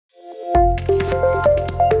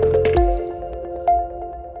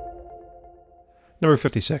Number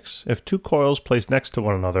 56. If two coils placed next to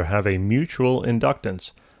one another have a mutual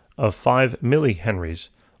inductance of 5 millihenries,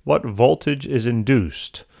 what voltage is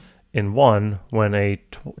induced in one when a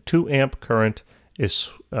 2 amp current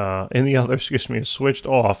is in the other, is switched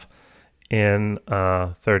off in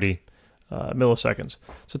 30 milliseconds?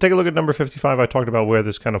 So take a look at number 55. I talked about where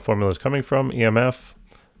this kind of formula is coming from. EMF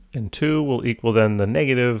in 2 will equal then the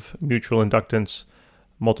negative mutual inductance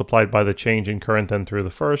multiplied by the change in current then through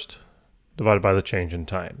the first, divided by the change in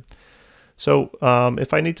time. So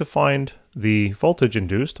if I need to find the voltage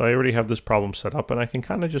induced, I already have this problem set up and I can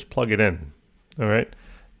kind of just plug it in. All right.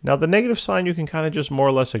 Now the negative sign you can kind of just more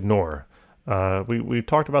or less ignore. We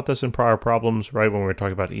talked about this in prior problems, right, when we were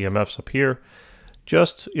talking about EMFs up here.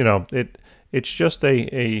 Just, you know, it's just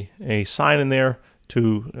a sign in there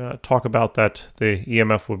to talk about that the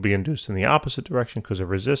EMF would be induced in the opposite direction because it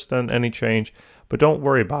resists then any change. But don't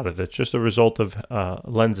worry about it. It's just a result of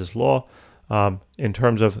Lenz's law. In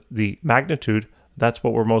terms of the magnitude, that's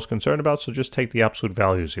what we're most concerned about. So just take the absolute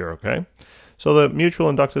values here, okay? So the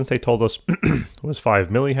mutual inductance they told us was 5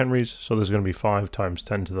 millihenries. So there's going to be 5 times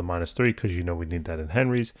 10 to the minus 3 because you know we need that in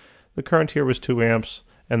henries. The current here was 2 amps,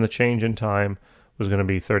 and the change in time was going to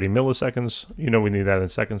be 30 milliseconds. You know we need that in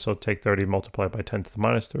seconds, so take 30 multiplied by 10 to the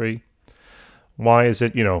minus 3. Why is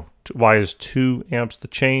it, you know, why is 2 amps the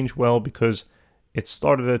change? Well, because it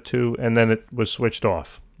started at 2 and then it was switched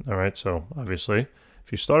off. All right, so obviously,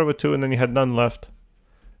 if you started with 2 and then you had none left,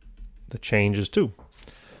 the change is 2.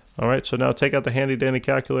 All right, so now take out the handy-dandy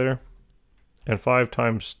calculator, and 5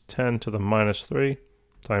 times 10 to the minus 3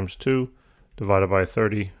 times 2 divided by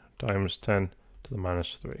 30 times 10 to the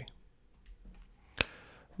minus 3.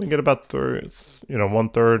 We can get about 1/3,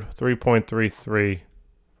 3.33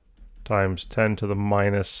 times 10 to the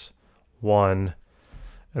minus 1,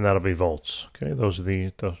 and that'll be volts. Okay, those are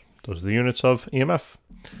the units of EMF.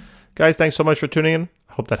 Guys, thanks so much for tuning in.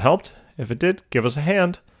 I hope that helped. If it did, give us a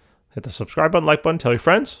hand. Hit the subscribe button, like button, tell your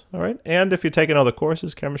friends. All right, and if you're taking other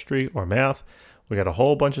courses, chemistry or math, we got a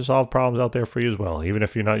whole bunch of solved problems out there for you as well. Even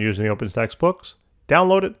if you're not using the OpenStax books,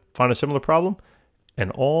 download it, find a similar problem, and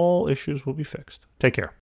all issues will be fixed. Take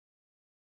care.